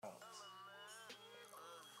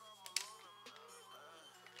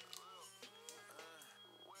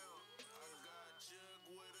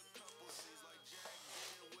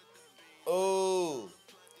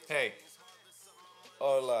Hey,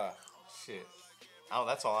 Hola. shit. Oh,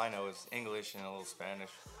 that's all I know is English and a little Spanish.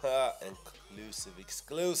 Ha,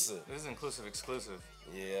 exclusive. This is inclusive exclusive.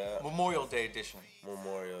 Yeah, Memorial Day edition.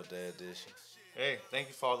 Memorial Day edition. Hey, thank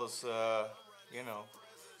you for all those,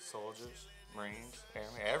 soldiers, Marines,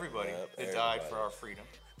 Airmen, everybody Yep, that died for everybody. our freedom.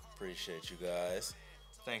 Appreciate you guys.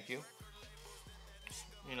 Thank you.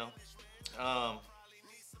 Well,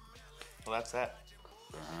 that's that.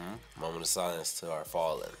 Moment of silence to our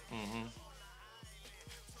fallen.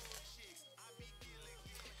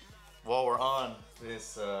 While we're on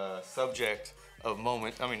this subject of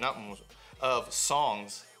of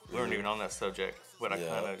songs, we weren't even on that subject, but I Yeah.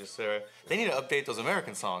 kind of just said they need to update those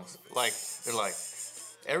American songs. Like they're like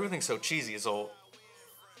everything's so cheesy, it's old.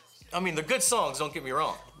 I mean, they're good songs, don't get me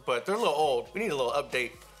wrong, but they're a little old. We need a little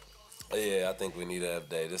update. Yeah, I think we need an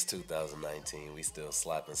update. It's 2019. We still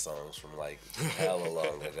slapping songs from like hella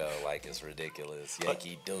long ago. Like it's ridiculous.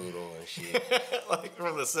 Yankee Doodle and shit. Like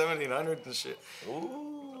from the 1700s and shit.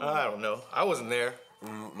 Ooh. I don't know. I wasn't there.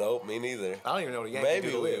 Nope, me neither. I don't even know what a Yankee Maybe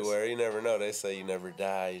Doodle we is. were. You never know. They say you never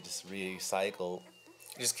die. You just recycle.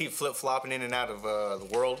 You just keep flip flopping in and out of the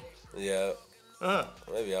world. Yeah. Huh?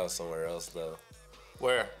 Maybe I was somewhere else though.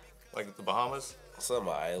 Where? Like the Bahamas? Some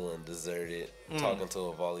island deserted, talking to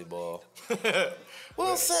a volleyball.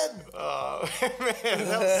 Wilson. Man,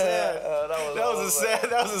 that was sad.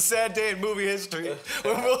 That was a sad day in movie history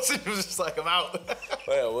when Wilson was just like, I'm out.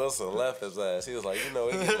 Well, Wilson left his ass. He was like, he's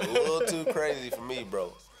getting a little too crazy for me,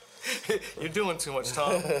 bro. You're doing too much,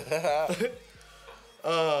 Tom.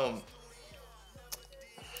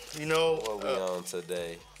 What we on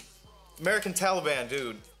today? American Taliban,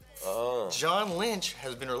 dude. Uh-huh. John Lynch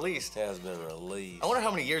has been released. Has been released. I wonder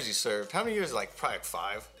how many years he served. How many years? Like probably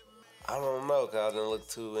 5. I don't know, because I didn't look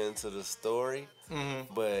too into the story.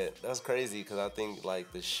 But that's crazy, because I think,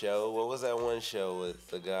 like, the show, what was that one show with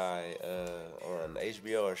the guy on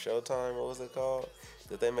HBO or Showtime? What was it called?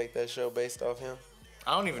 Did they make that show based off him?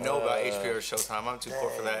 I don't even know about HBO or Showtime. I'm too poor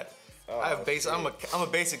for that. I'm a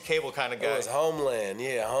basic cable kind of It guy. was Homeland,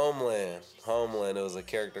 yeah, Homeland. Homeland, it was a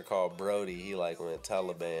character called Brody. He, like, went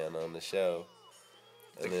Taliban on the show.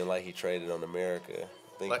 And then, like, he traded on America.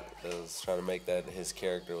 I think it was trying to make that his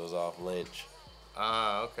character was off Lynch.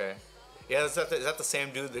 Ah, okay. Yeah, is that the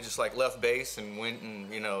same dude that just like left base and went and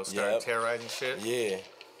started Yep. terrorizing shit? Yeah,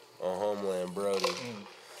 on Homeland Brody.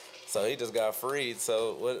 So he just got freed.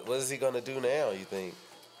 So what is he gonna do now, you think?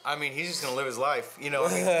 I mean, he's just gonna live his life, He's gonna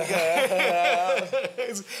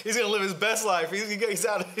live his best life. He's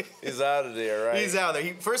out. He's out of there, right? He's out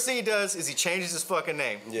there. First thing he does is he changes his fucking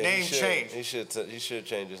name. Yeah, Name change. He should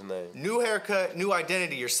change his name. New haircut, new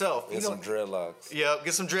identity, yourself. Get some dreadlocks. Yeah,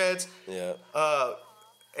 get some dreads. Yeah.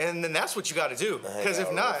 And then that's what you got to do. Hang Because if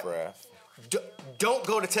out not, riff-raff. don't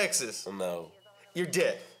go to Texas. No, You're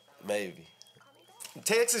dead. maybe.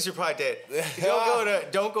 Texas, you're probably dead.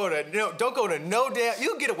 Don't go to no damn.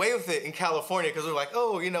 You'll get away with it in California because we're like,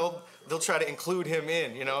 they'll try to include him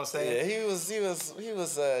in. You know what I'm saying? Yeah, he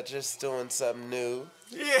was just doing something new.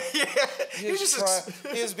 Yeah. He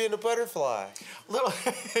was being a butterfly.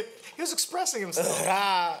 He was expressing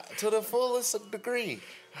himself. To the fullest degree.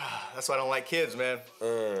 That's why I don't like kids, man.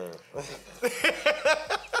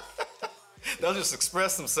 They'll just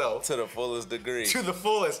express themselves To the fullest degree. to the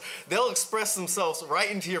fullest. They'll express themselves right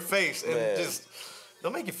into your face and Man.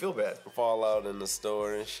 they'll make you feel bad. Fall out in the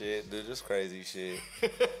store and shit, dude, just crazy shit.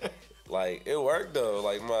 Like, it worked though.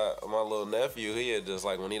 Like my little nephew, he'd just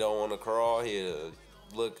like when he don't want to crawl, he'd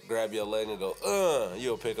grab your leg and go,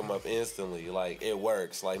 you'll pick him up instantly. Like, it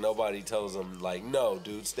works. Like, nobody tells him, like, no,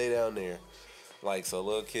 dude, stay down there. Like, so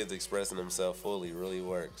little kids expressing themselves fully really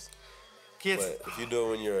works. Kids, But if you do it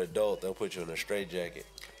when you're an adult, they'll put you in a straitjacket.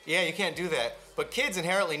 yeah, you can't do that. But kids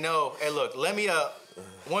inherently know, hey, look, let me up.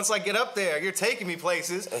 Once I get up there, you're taking me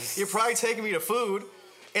places. You're probably taking me to food.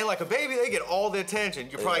 And like a baby, they get all the attention.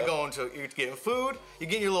 You're probably you're getting food. You're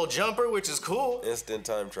getting your little jumper, which is cool. Instant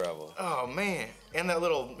time travel. Oh, man. And that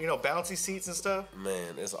little, bouncy seats and stuff.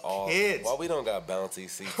 Man, it's all. Kids. Why we don't got bouncy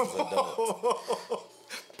seats as adults?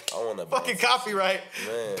 I want a Fucking bouncy copyright.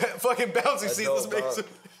 Man. Fucking bouncy seats. Let's Adult make bounce- some.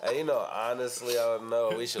 Hey, honestly, I don't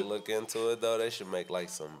know. We should look into it though. They should make like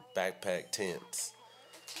some backpack tents.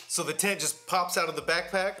 So the tent just pops out of the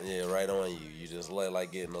backpack? Yeah, right on you. You just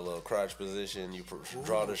get in a little crotch position. You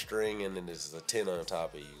draw the string, and then there's a tent on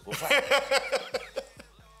top of you.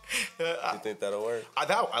 You think that'll work? I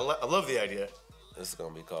love the idea. This is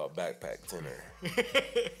gonna be called backpack tenter.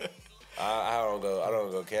 I don't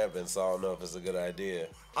go camping, so I don't know if it's a good idea.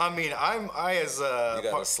 I mean,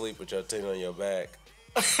 You gotta sleep with your tent on your back.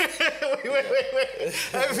 wait.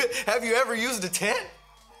 Have you ever used a tent?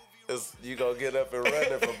 You gonna get up and run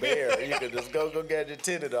it from there. You can just go get your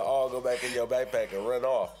tent and all go back in your backpack and run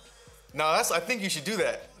off. No, I think you should do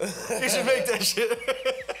that. You should make that shit.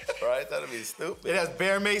 Right? That'd be stupid. It has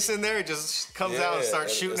bear mace in there. It just comes out and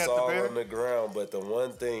starts shooting at the bear. It's all on the ground, but the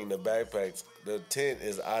one thing, the tent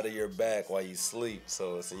is out of your back while you sleep,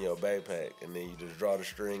 so it's in your backpack. And then you just draw the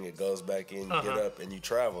string, it goes back in, you get up, and you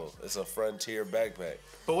travel. It's a frontier backpack.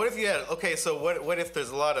 But what if you had, so what if there's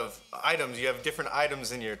a lot of items, you have different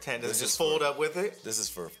items in your tent? Does it just fold up with it? This is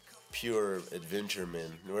for pure adventuremen.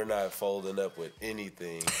 We're not folding up with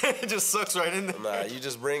anything. It just sucks right in there. Nah, you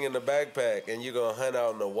just bring in the backpack and you gonna hunt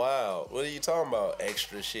out in the wild. What are you talking about?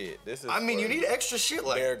 Extra shit. This is. I mean, you need extra shit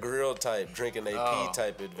like Bear Grill type, drinking a pee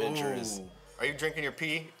type adventurous. Ooh. Are you drinking your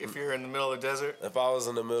pee if you're in the middle of the desert? If I was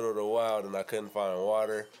in the middle of the wild and I couldn't find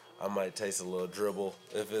water, I might taste a little dribble.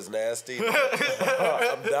 If it's nasty,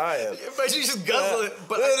 I'm dying. But you just guzzle it.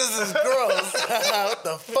 But this is gross. What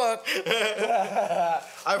the fuck?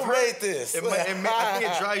 I've heard this. I think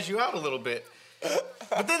it dries you out a little bit.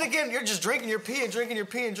 But then again, you're just drinking your pee and drinking your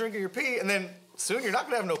pee and drinking your pee, and then soon you're not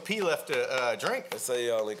gonna have no pee left to drink. I say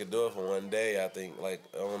you only could do it for one day. I think, I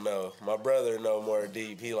don't know. My brother know more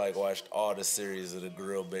deep. He watched all the series of the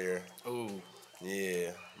Grill Bear. Ooh.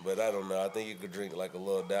 Yeah. But I don't know. I think you could drink a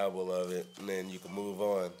little dabble of it, and then you can move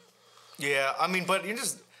on. Yeah, I mean, but you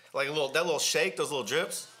just that little shake, those little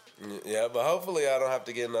drips. Yeah, but hopefully I don't have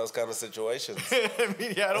to get in those kind of situations. I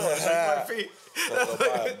mean, yeah, I don't want to shake my feet.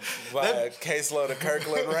 Buy a caseload of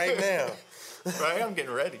Kirkland right now. Right, I'm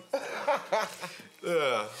getting ready.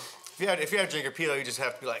 If you had to drink your pee, though, you just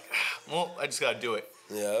have to be like, well, I just gotta do it.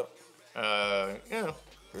 Yep.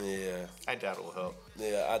 Yeah. I doubt it will help.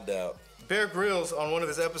 Yeah, I doubt. Bear Grylls, on one of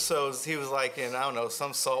his episodes, he was like in, I don't know,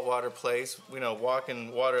 some saltwater place,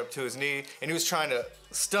 walking water up to his knee, and he was trying to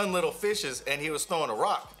stun little fishes, and he was throwing a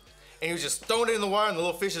rock. And he was just throwing it in the water, and the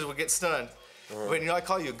little fishes would get stunned. But I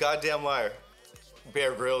call you a goddamn liar,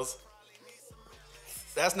 Bear Grylls.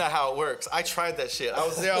 That's not how it works. I tried that shit. I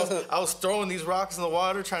was there, I was throwing these rocks in the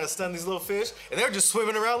water, trying to stun these little fish, and they were just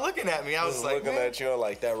swimming around looking at me. I was like, looking at you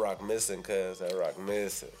like, that rock missing, cuz, that rock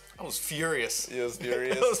missing. I was furious. You was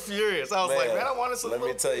furious? I was furious. I was like, man, I wanted some. Let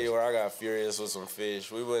me tell you where I got furious with some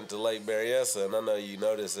fish. We went to Lake Berryessa, and I know you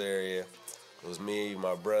know this area. It was me,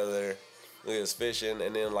 my brother. We was fishing,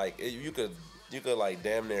 and then you could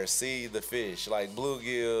damn near see the fish, like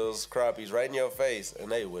bluegills, crappies, right in your face,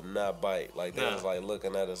 and they would not bite. They was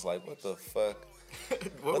looking at us like, what the fuck?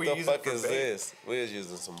 what the fuck is this? We was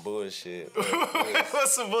using some bullshit.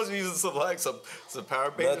 What's supposed to be using some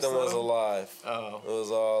power bait? Nothing was alive. Oh. It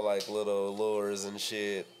was all little lures and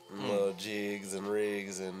shit, and little jigs and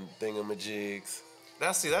rigs and thingamajigs.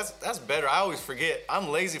 That's better. I always forget. I'm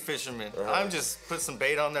lazy fisherman. I'm just put some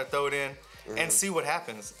bait on there, throw it in, and see what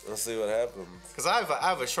happens. Let's see what happens. Cause I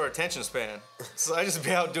have a short attention span, so I just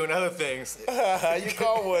be out doing other things. You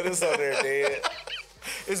caught one? It's on there, dead.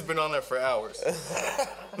 It's been on there for hours.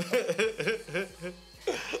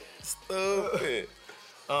 Stupid.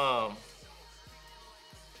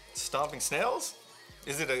 Stomping snails?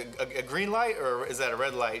 Is it a green light or is that a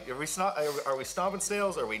red light? Are we stomping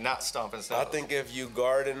snails or are we not stomping snails? I think if you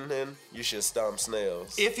gardening, you should stomp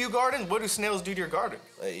snails. If you garden, what do snails do to your garden?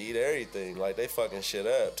 They eat everything. They fucking shit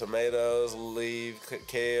up. Tomatoes, leaf,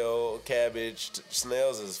 kale, cabbage.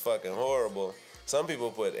 Snails is fucking horrible. Some people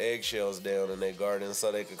put eggshells down in their garden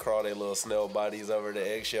so they could crawl their little snail bodies over the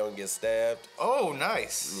eggshell and get stabbed. Oh,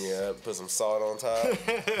 nice. Yeah, put some salt on top.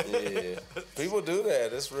 Yeah. People do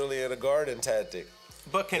that. It's really a garden tactic.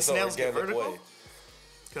 But can snails get vertical?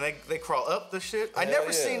 Can they crawl up the shit? I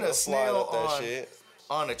never seen a snail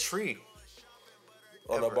on a tree.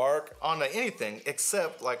 On a bark? On anything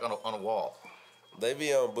except on a wall. They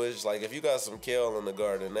be on bush. If you got some kale in the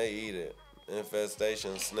garden, they eat it.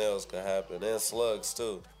 Infestation snails could happen, and slugs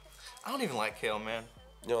too. I don't even like kale, man.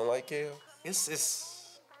 You don't like kale? It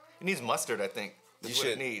needs mustard, I think. That's what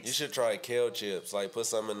it needs. You should try kale chips. Put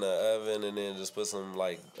some in the oven and then just put some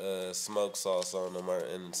smoked sauce on them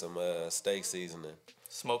and some steak seasoning.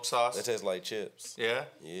 Smoked sauce? It tastes like chips. Yeah?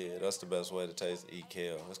 Yeah, that's the best way to eat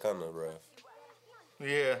kale. It's kind of rough.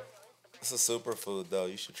 Yeah. It's a superfood though.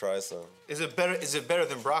 You should try some. Is it better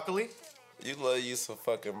than broccoli? You love you some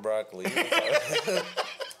fucking broccoli.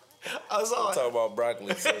 I'm talking about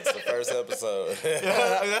broccoli since the first episode.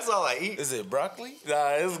 Yeah, that's all I eat. Is it broccoli?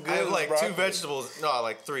 Nah, it's good. I have two vegetables. No, I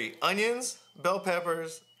like three. Onions, bell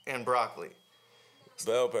peppers, and broccoli.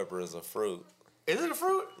 Bell pepper is a fruit. Is it a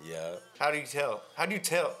fruit? Yeah. How do you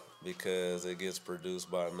tell? Because it gets produced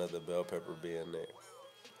by another bell pepper being there.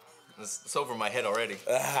 It's over my head already.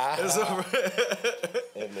 It's over.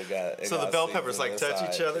 And so the bell peppers touch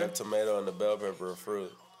each other? The tomato and the bell pepper are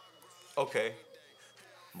fruit. Okay.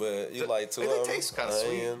 But you like two they of them? taste kinda sweet.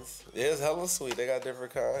 Onions. Yeah, it's hella sweet. They got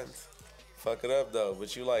different kinds. Fuck it up though.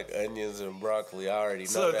 But you like onions and broccoli. I already know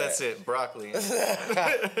So that. that's it. Broccoli.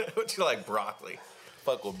 What you like, broccoli?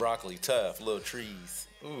 Fuck with broccoli tough. Little trees.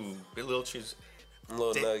 Ooh, good little cheese.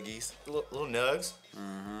 Little nuggies. Little nugs.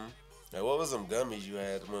 Now, what was them gummies you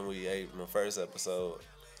had when we ate in the first episode?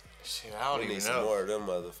 Shit, I don't We even need know. some more of them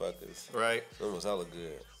motherfuckers. Right. Them was hella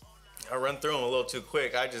good. I run through them a little too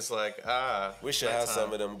quick. I just like, We should have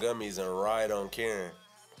some of them gummies and ride on Karen.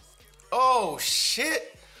 Oh,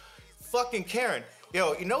 shit. Fucking Karen.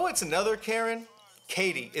 Yo, you know what's another Karen?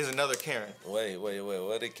 Katie is another Karen. Wait.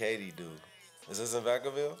 What did Katie do? Is this in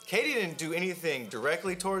Vacaville? Katie didn't do anything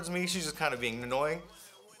directly towards me. She's just kind of being annoying.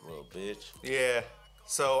 Little bitch. Yeah.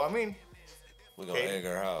 So, I mean, We gonna Katie? egg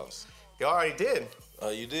her house. you already did. Oh,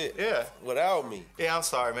 you did? Yeah. Without me. Yeah, I'm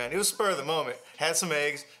sorry, man. It was spur of the moment. Had some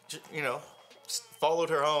eggs, just followed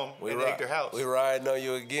her home and egged her house. We riding on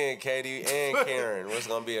you again, Katie and Karen. What's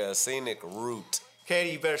gonna be a scenic route?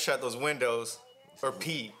 Katie, you better shut those windows or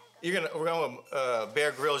pee. We're gonna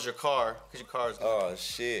Bear Grylls your car because your car's. Oh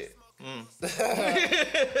shit.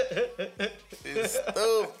 It's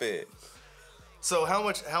stupid. So how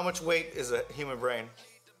much weight is a human brain?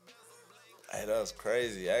 Hey, that was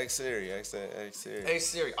crazy. Ask Siri. Ask Siri. Hey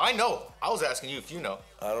Siri, I know. I was asking you if you know.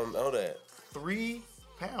 I don't know that. 3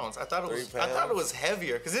 pounds. I thought it was. 3 I thought it pounds? was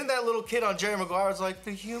heavier. Cause then that little kid on Jerry Maguire was like,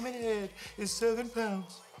 the human head is 7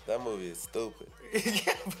 pounds. That movie is stupid.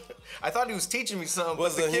 Yeah, but I thought he was teaching me something.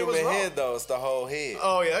 What's but the the kid was human wrong. head though? It's the whole head.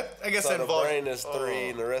 Oh yeah, I guess So that the involves. brain is 3, Oh.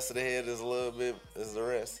 and the rest of the head is a little bit is the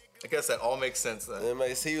rest. I guess that all makes sense then. It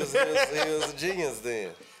makes he was a genius then.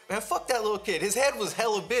 Man, fuck that little kid. His head was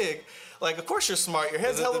hella big. Like, of course you're smart. Your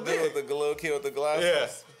head's Is it hella the dude big. with the little kid with the glasses? Yeah.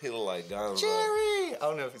 He look like Gonzo. Jerry. I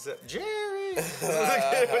don't know if he said Jerry.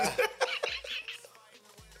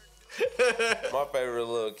 My favorite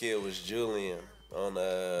little kid was Julian on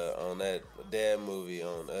that dad movie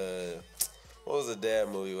on what was the dad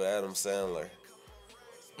movie with Adam Sandler?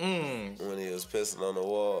 When he was pissing on the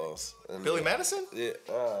walls. And Billy Madison? Yeah, it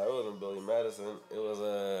wasn't Billy Madison. It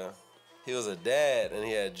was he was a dad and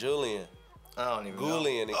he had Julian. I don't even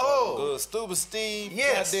Julian. know. He called him Oh, Good Stupid Steve.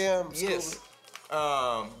 yes. Goddamn Yes.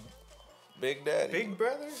 Stupid. Big Daddy. Big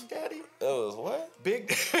brother, daddy? That was what? Big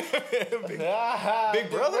Big Big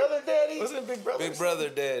brother? Daddy. Wasn't it Big Brother? Big Brother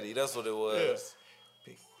Daddy. That's what it was.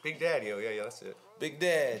 Big Daddy. Oh, yeah, that's it. Big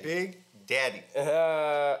Daddy. Big Daddy.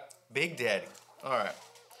 Big Daddy. All right.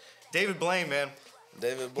 David Blaine, man.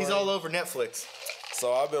 David Blaine. He's all over Netflix.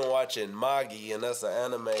 So I've been watching Magi, and that's an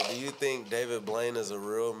anime. Do you think David Blaine is a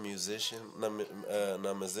real musician, a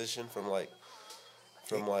musician from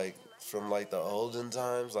the olden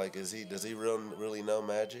times? Like, does he really know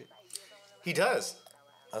magic? He does.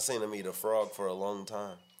 I seen him eat a frog for a long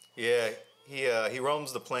time. Yeah, he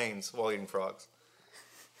roams the plains while eating frogs.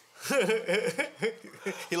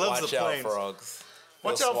 He loves Watch the out, plains. frogs.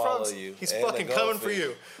 Watch He'll out, swallow frogs. you. He's And the fucking coming for goldfish.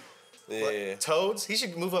 you. Yeah. Toads? He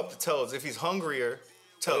should move up to toads. If he's hungrier,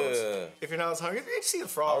 toads. Yeah. If you're not as hungry, you see the I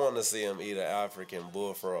frog. want to see him eat an African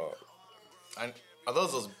bullfrog. Are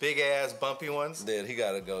those big ass bumpy ones? Then he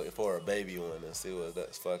got to go for a baby one and see what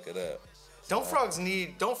that's fuck it up. Don't frogs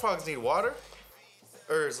need water?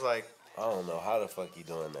 Or is like, I don't know how the fuck he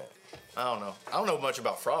doing that. I don't know. I don't know much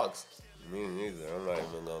about frogs. Me neither. I'm not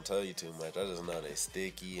even gonna tell you too much. I just know they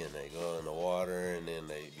sticky and they go in the water and then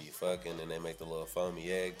they be fucking and they make the little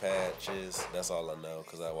foamy egg patches. That's all I know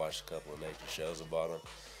because I watched a couple of nature shows about them.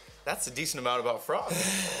 That's a decent amount about frogs.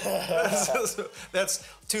 That's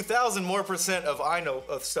 2,000 more % of I know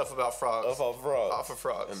of stuff about frogs. Off of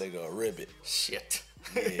frogs. And they go ribbit. Shit.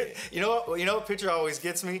 Yeah. You know what picture always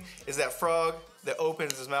gets me is that frog that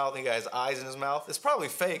opens his mouth and he got his eyes in his mouth. It's probably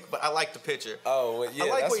fake, but I like the picture. Oh, well, yeah. I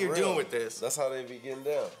like that's what you're real. doing with this. That's how they be getting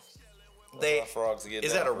down. They That's how frogs get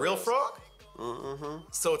is down that a for real us. frog? Mm-hmm.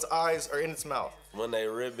 So its eyes are in its mouth. When they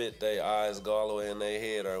ribbit, their eyes go all the way in their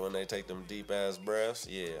head, or when they take them deep ass breaths.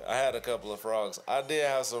 Yeah, I had a couple of frogs. I did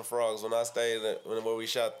have some frogs when I stayed where we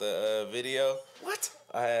shot the video. What?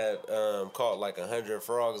 I had caught like 100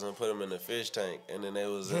 frogs and put them in the fish tank, and then they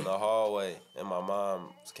was in the hallway. And my mom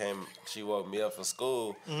came, she woke me up for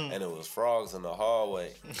school, and it was frogs in the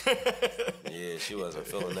hallway. Yeah, she wasn't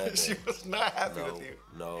feeling that. She Day. was not happy No, with you.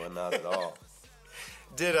 no, not at all.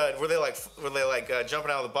 Were they like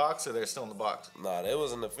jumping out of the box, or they're still in the box? Nah, they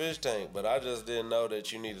was in the fish tank, but I just didn't know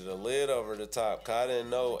that you needed a lid over the top. Cause I didn't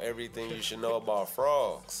know everything you should know about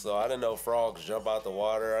frogs. So I didn't know frogs jump out the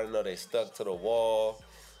water. I didn't know they stuck to the wall.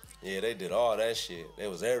 Yeah, they did all that shit. They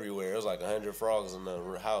was everywhere. It was like 100 frogs in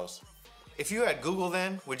the house. If you had Google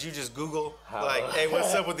then, would you just Google How? like, hey,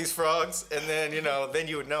 what's up with these frogs? And then, then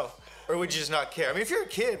you would know. Or would you just not care? I mean, if you're a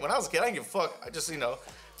kid, when I was a kid, I didn't give a fuck. I just,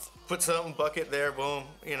 put something, bucket there, boom,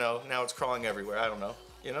 now it's crawling everywhere. I don't know,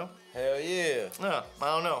 Hell yeah. No, I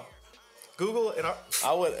don't know. Google and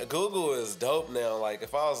Google is dope now. Like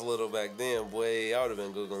if I was little back then, boy, I would have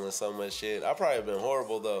been Googling so much shit. I probably have been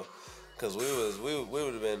horrible though, cause we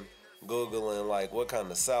would have been Googling like what kind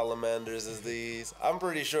of salamanders is these. I'm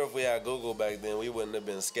pretty sure if we had Google back then, we wouldn't have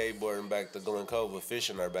been skateboarding back to Glen Cove with fish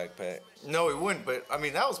in our backpack. No, we wouldn't. But I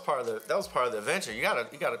mean, that was part of the adventure. You gotta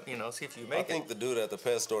see if you make it. I think the dude at the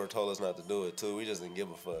pet store told us not to do it too. We just didn't give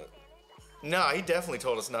a fuck. No, he definitely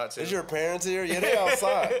told us not to. Is your parents here? Yeah, they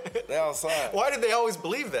outside. They outside. Why did they always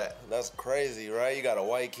believe that? That's crazy, right? You got a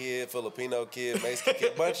white kid, Filipino kid, Mexican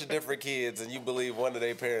kid, bunch of different kids, and you believe one of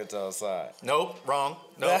their parents outside. Nope, wrong.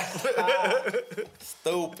 Nope.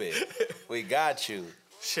 Stupid. We got you.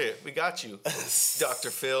 Shit, we got you, Dr.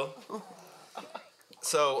 Phil.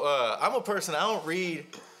 So I'm a person. I don't read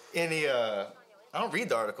any. I don't read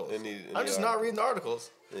the articles. I'm just not reading the articles.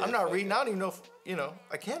 Yeah, I'm not reading. I don't even know if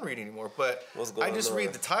I can read anymore. But I just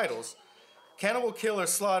read the titles. Cannibal killer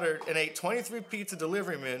slaughtered and ate 23 pizza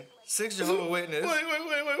delivery men. 6 Jehovah's Witnesses.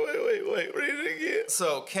 Wait. Read it again.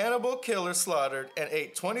 So cannibal killer slaughtered and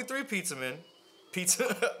ate 23 pizza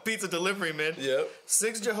delivery men. Yep.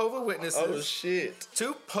 6 Jehovah's Witnesses. Oh shit.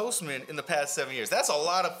 2 postmen in the past 7 years. That's a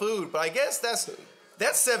lot of food, but I guess that's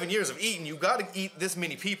 7 years of eating. You got to eat this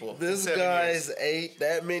many people. This guy's ate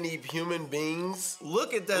that many human beings.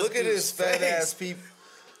 Look at that. Look at his fat ass people.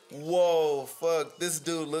 Whoa, fuck! This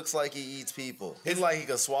dude looks like he eats people. He's like he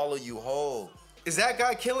could swallow you whole. Is that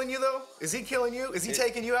guy killing you though? Is he killing you? Is he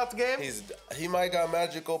taking you out the game? He might got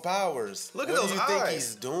magical powers. Look at those eyes. What do you think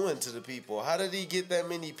he's doing to the people? How did he get that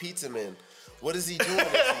many pizza men? What is he doing?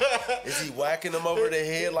 Is he whacking them over the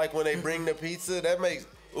head like when they bring the pizza? That makes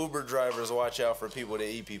Uber drivers watch out for people that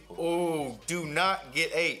eat people. Oh, do not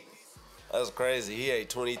get ate. That's crazy. He ate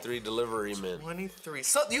 23 delivery men. 23.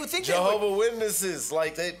 So you think Jehovah's Witnesses?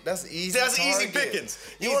 Like that's easy. That's easy pickings.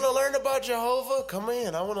 You want to learn about Jehovah? Come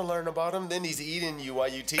in. I want to learn about him. Then he's eating you while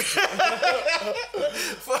you teach him.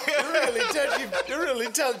 You're really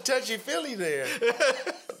touchy feely there.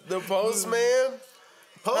 The postman.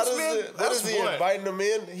 Postman? What is he inviting them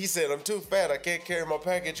in? He said, I'm too fat. I can't carry my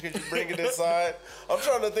package. Could you bring it inside? I'm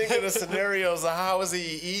trying to think of the scenarios of how is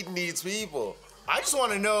he eating these people. I just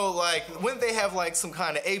want to know, like, when they have, like, some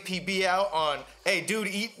kind of APB out on, hey, dude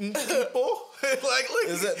eating people? Like,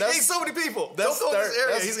 look, there's so many people. That's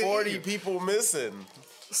 40 people missing.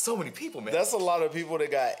 So many people, man. That's a lot of people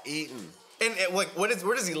that got eaten. And like, where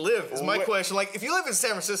does he live? Is my question. Like, if you live in San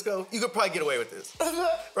Francisco, you could probably get away with this,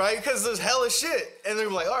 right? Because there's hella shit, and they're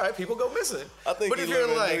like, all right, people go missing. I think. But if you're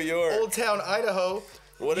in like New York, Old Town Idaho,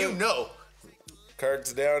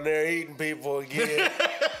 Kirk's down there eating people again.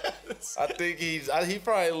 I think he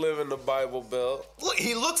probably live in the Bible Belt. Look,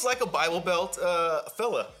 he looks like a Bible Belt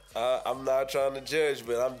fella. I'm not trying to judge,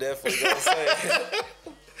 but I'm definitely gonna say it.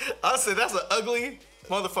 I said that's an ugly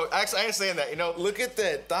motherfucker. Actually, I ain't saying that. Look at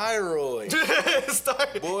that thyroid.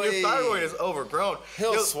 Boy, your thyroid is overgrown.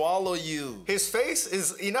 He'll swallow you. His face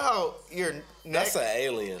is. You know how your neck. That's an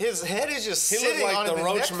alien. His head is just. He looks like the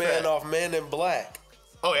Roach Man off Men in Black.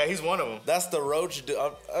 Oh yeah, he's one of them. That's the Roach dude.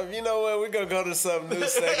 You know what? We're gonna go to some new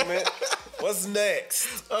segment. What's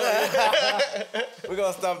next? We're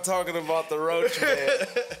gonna stop talking about the Roach Man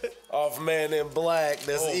off Man in Black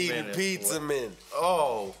that's eating pizza men.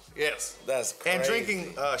 Oh yes, that's crazy. And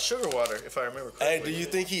drinking sugar water, if I remember correctly. Hey, do you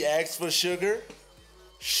think he asked for sugar?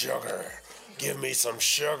 Sugar. Give me some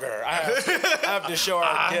sugar. I have to show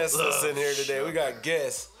our guests that's in here today. We got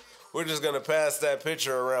guests. We're just gonna pass that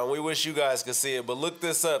picture around. We wish you guys could see it, but look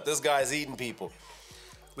this up. This guy's eating people.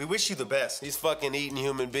 We wish you the best. He's fucking eating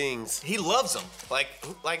human beings. He loves them.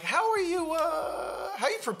 Like how are you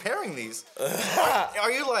preparing these?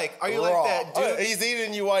 Are you like that dude? He's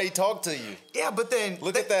eating you while he talk to you. Yeah, but then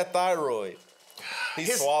look at that thyroid.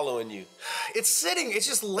 He's swallowing you. It's sitting. It's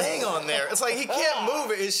just laying on there. It's like he can't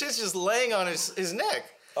move it. It's just laying on his neck.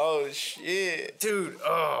 Oh shit, dude!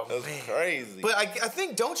 Oh, that's man. Crazy. But I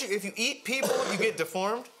think, don't you? If you eat people, you get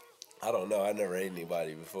deformed. I don't know. I never ate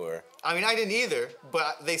anybody before. I mean, I didn't either.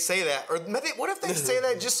 But they say that, or what if they say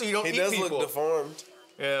that just so you don't eat people? He does look deformed.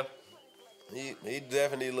 Yeah. He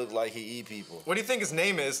definitely looked like he eat people. What do you think his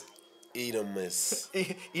name is? Edemus.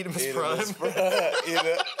 Edemus Prime.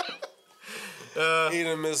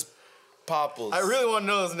 Edemus Popples. I really want to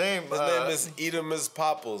know his name. His name is Edemus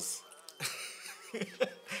Popples.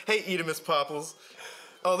 Hey, Edemus Popples.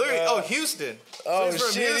 Oh, Houston. Oh, so he's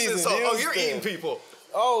from shit, Houston. he's So, Houston. You're eating people.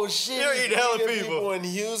 Oh, shit. You're eating hella people. In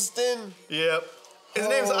Houston? Yep. His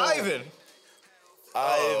name's Ivan.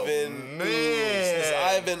 Ivan man. Ooze. It's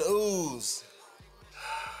Ivan Ooze.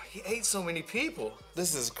 He ate so many people.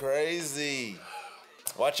 This is crazy.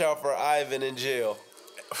 Watch out for Ivan in jail.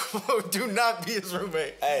 Do not be his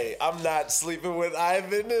roommate. Hey, I'm not sleeping with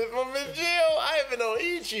Ivan if I'm in jail. Ivan will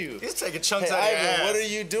eat you. He's taking chunks Hey, out of your Ivan, ass. what are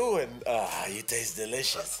you doing? You taste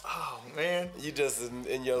delicious. Oh, man. You just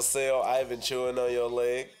in your cell, Ivan chewing on your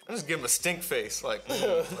leg. I just give him a stink face. Like,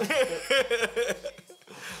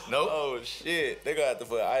 nope. Oh, shit. They're going to have to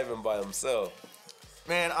put Ivan by himself.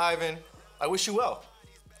 Man, Ivan, I wish you well.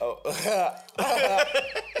 Oh,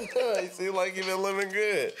 he seems like he's been living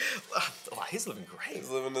good. Wow, he's living great. He's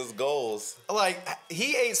living his goals. Like,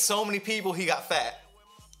 he ate so many people, he got fat.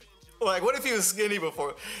 Like, what if he was skinny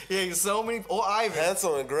before? He ate so many. Oh, Ivan.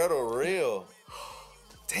 Hansel and Gretel real.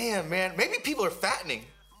 Damn, man. Maybe people are fattening.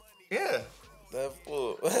 Yeah. That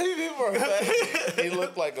fool. People are fat. He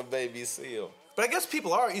looked like a baby seal. But I guess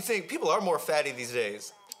people are. You think people are more fatty these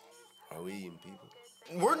days? Are we eating people?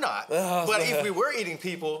 We're not. But if we were eating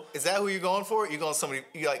people, is that who you're going for? You're going somebody,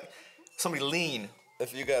 you like somebody lean.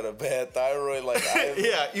 If you got a bad thyroid like Ivan.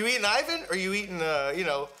 Yeah. You eating Ivan or you eating, you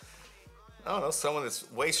know, I don't know, someone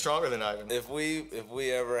that's way stronger than Ivan. If we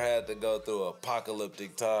ever had to go through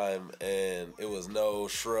apocalyptic time and it was no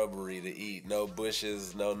shrubbery to eat, no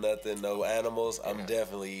bushes, no nothing, no animals, I'm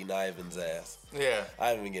definitely eating Ivan's ass. Yeah.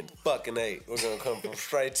 Ivan getting fucking ate. We're gonna come from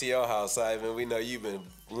straight to your house, Ivan. We know you've been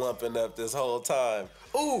lumping up this whole time.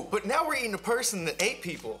 Ooh, but now we're eating a person that ate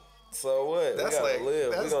people. So what? That's we gotta like- live.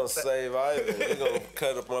 that's- We're gonna save Ivan. We're gonna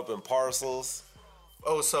cut him up in parcels.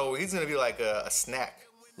 Oh, so he's gonna be like a snack.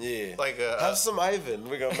 Yeah. Like have some Ivan.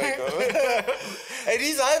 We're gonna make them. Hey,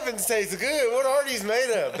 these Ivans taste good. What are these made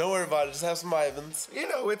of? Don't worry about it. Just have some Ivans. You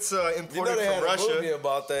know, it's imported You know they from had a movie Russia.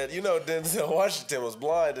 about that. You know Denzel Washington was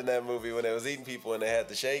blind in that movie when they was eating people and they had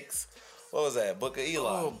the shakes. What was that? Book of Eli.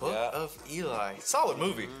 Oh, Book yeah. of Eli. Solid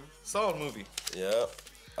movie. Solid movie. Yep.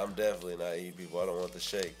 I'm definitely not eating people. I don't want the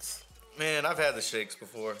shakes. Man, I've had the shakes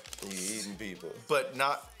before, You eating people. but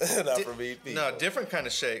not Not from eating people. No, different kind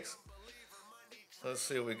of shakes. Let's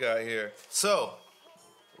see what we got here. So,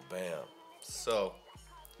 Bam.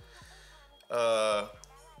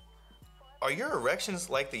 Are your erections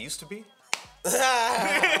like they used to be?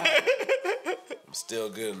 I'm still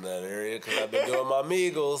good in that area because I've been doing my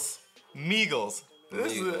Meagles. Meagles.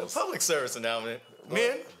 This is Meagles. a public service announcement.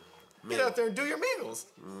 Men, get out there and do your Meagles.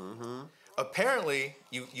 Mm-hmm. Apparently,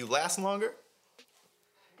 you last longer.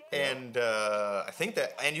 And I think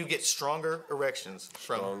that, and you get stronger erections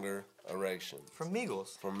from Stronger erection. from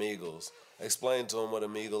Meagles. From Meagles. Explain to them what a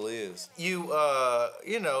Meagle is. You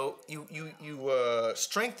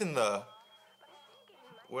strengthen the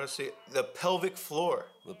pelvic floor.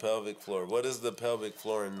 The pelvic floor. What is the pelvic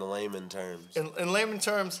floor in the layman terms? In layman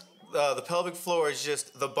terms, the pelvic floor is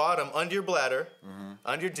just the bottom under your bladder,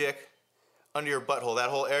 under your dick, under your butthole, that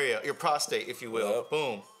whole area, your prostate, if you will. Yep.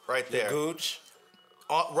 Boom, right there. Gooch.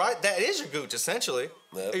 Right, that is your gooch essentially.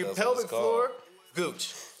 Yep, Your that's what pelvic it's called. floor,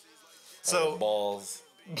 gooch. So Balls.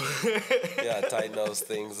 You gotta tighten those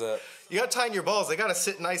things up. you gotta tighten your balls. They gotta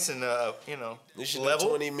sit nice and You should level.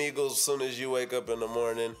 do 20 Meagles as soon as you wake up in the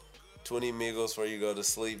morning. 20 Meagles before you go to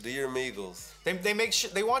sleep. Do your Meagles. They make sure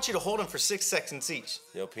they want you to hold them for 6 seconds each.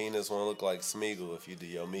 Your penis won't look like Smeagol if you do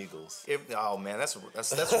your Meagles. Oh man, that's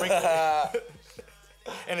wrinkly.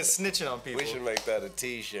 And it's snitching on people. We should make that a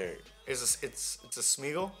T-shirt. It's a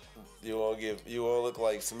Smeagol. You won't look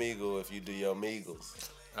like Smeagol if you do your Meagles.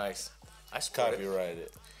 Nice. I support it. Copyrighted.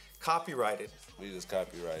 Copyrighted. We just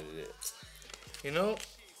copyrighted it. You know,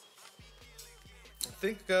 I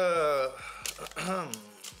think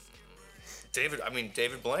David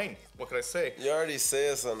Blaine. What can I say? You already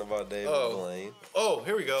said something about David Blaine. Oh,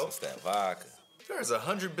 here we go. It's that vodka. There's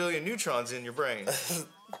 100 billion neutrons in your brain.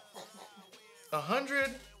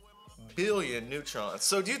 100 billion neutrons.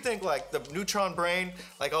 So do you think like the neutron brain,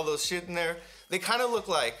 like all those shit in there, they kind of look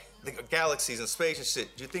like the galaxies and space and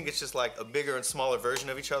shit? Do you think it's just like a bigger and smaller version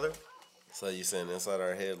of each other? So you saying inside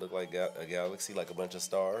our head look like a galaxy, like a bunch of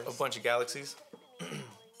stars? A bunch of galaxies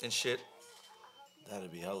and shit.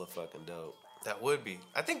 That'd be hella fucking dope. That would be.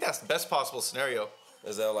 I think that's the best possible scenario.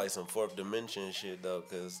 Is that like some fourth dimension shit though?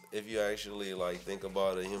 Because if you actually like think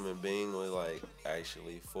about a human being with like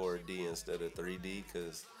actually 4D instead of 3D,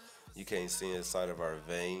 because you can't see inside of our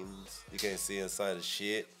veins, you can't see inside of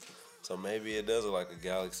shit. So maybe it does look like a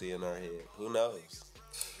galaxy in our head. Who knows?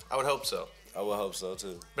 I would hope so. I would hope so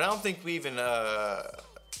too. But I don't think we even. I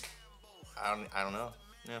don't know.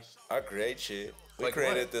 Yeah. I create shit. We Like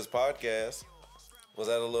created what? this podcast. Was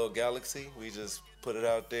that a little galaxy? We just put it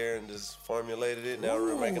out there and just formulated it. Now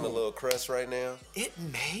we're making a little crust right now. It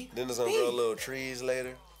may. Then it's gonna be. grow little trees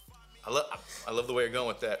later. I love the way you're going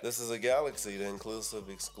with that. This is a galaxy. The inclusive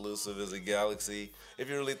exclusive is a galaxy. If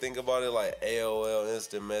you really think about it, like AOL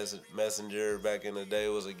Instant Messenger back in the day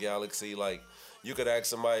was a galaxy. Like you could ask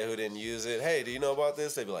somebody who didn't use it, hey, do you know about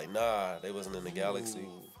this? They'd be like, nah, they wasn't in the galaxy.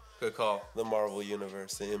 Ooh, good call. The Marvel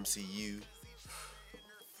Universe, the MCU.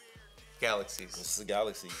 Galaxies. This is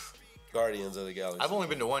galaxies. Guardians of the Galaxy. I've only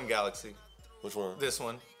been to one galaxy. Which one? This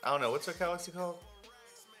one. I don't know. What's our galaxy called?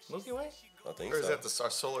 Milky Way? I think Or is so. that our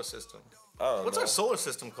solar system? I don't What's know. our solar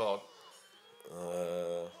system called?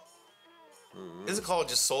 Is it called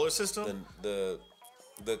just solar system? The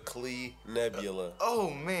Klee Nebula. Oh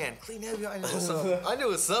man, Clean Nebula. I knew it was something. I knew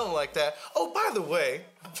it was something like that. Oh, by the way,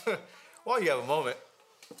 while you have a moment,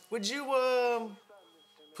 would you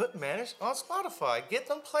put Manish on Spotify? Get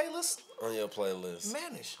them playlists. On your playlist.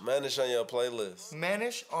 Manish. Manish on your playlist.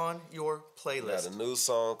 Manish on your I got playlist. a new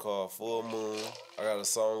song called Full Moon. I got a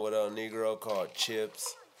song with El Negro called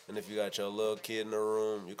Chips. And if you got your little kid in the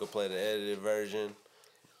room, you can play the edited version.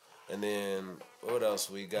 And then what else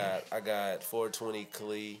we got? I got 420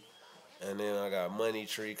 Klee. And then I got Money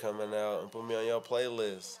Tree coming out. And put me on your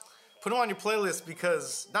playlist. Put them on your playlist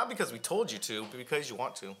because not because we told you to, but because you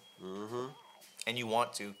want to. Mm-hmm. And you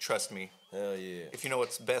want to. Trust me. Hell yeah. If you know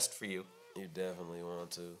what's best for you, You definitely want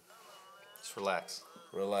to. just relax.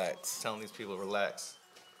 Relax. Telling these people to relax.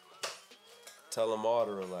 Tell them all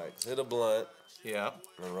to relax. Hit a blunt Yeah.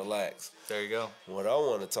 and relax. There you go. What I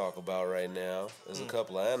want to talk about right now is a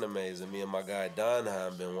couple of animes that me and my guy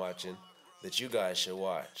Donheim been watching that you guys should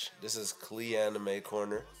watch. This is Klee Anime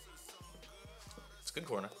Corner. It's a good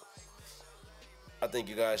corner. I think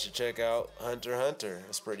you guys should check out Hunter x Hunter.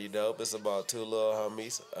 It's pretty dope. It's about two little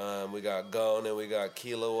homies. We got Gon and we got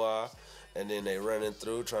Killua. And then they running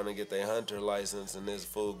through trying to get their hunter license. And this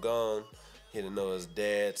fool Gon, he didn't know his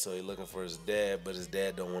dad, so he looking for his dad, but his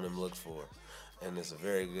dad don't want him looked for. And it's a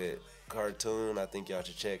very good cartoon. I think y'all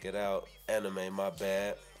should check it out. Anime, my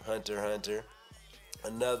bad. Hunter x Hunter.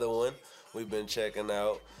 Another one we've been checking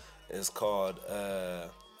out is called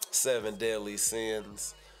Seven Deadly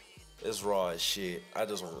Sins. It's raw as shit. I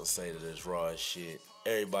just want to say that it's raw as shit.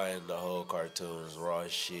 Everybody in the whole cartoon is raw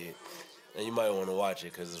as shit. And you might want to watch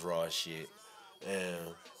it because it's raw as shit. And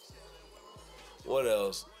what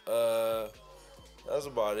else? That's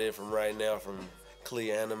about it from right now from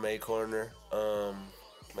Klee Anime Corner.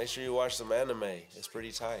 Make sure you watch some anime. It's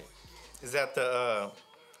pretty tight. Is that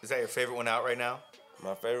your favorite one out right now?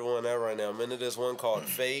 My favorite one out right now. I'm into this one called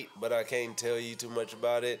Fate, but I can't tell you too much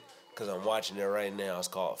about it because I'm watching it right now. It's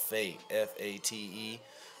called Fate, Fate.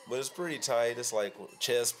 But it's pretty tight. It's like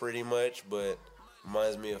chess pretty much, but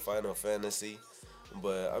reminds me of Final Fantasy.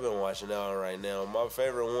 But I've been watching that one right now. My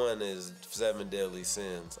favorite one is Seven Deadly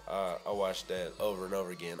Sins. I watched that over and over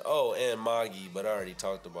again. Oh, and Magi, but I already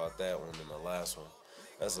talked about that one in the last one.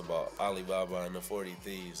 That's about Alibaba and the 40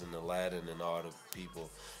 Thieves and Aladdin and all the people.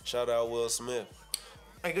 Shout out Will Smith.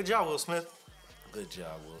 Hey, good job, Will Smith. Good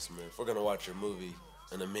job, Will Smith. We're going to watch your movie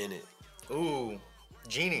in a minute. Ooh,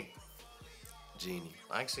 Genie. Genie.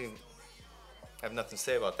 I actually have nothing to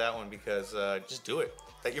say about that one because just do it.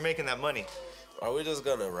 That you're making that money. Are we just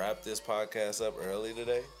going to wrap this podcast up early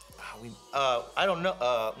today? I don't know.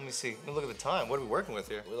 Let me see. Let me look at the time. What are we working with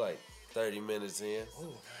here? We're like 30 minutes in. Ooh,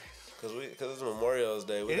 nice. Because it's Memorial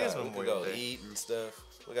Day. We It is could Memorial go Day. eat and stuff.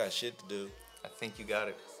 We got shit to do. I think you got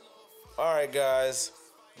it. All right, guys.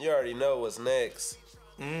 You already know what's next.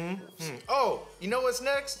 Oh, you know what's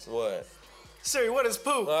next? What? Siri, what is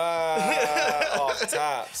poop? Off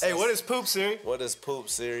tops. Hey, what is poop, Siri? What is poop,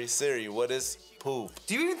 Siri? Siri, what is poop?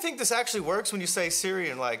 Do you even think this actually works when you say Siri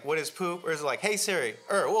and like, what is poop? Or is it like, hey Siri?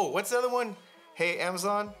 Or, whoa, what's the other one? Hey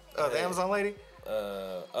Amazon? The Hey. Amazon lady?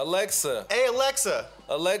 Alexa. Hey Alexa.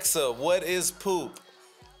 Alexa, what is poop?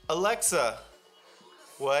 Alexa,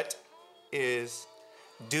 what is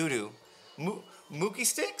doo-doo? Mookie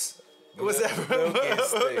sticks? What's that from? Milky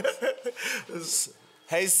Sticks.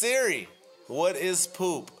 Hey Siri, what is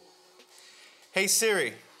poop? Hey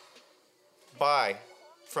Siri, buy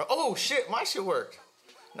from. Oh shit, my shit worked.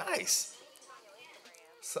 Nice.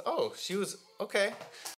 So, she was okay.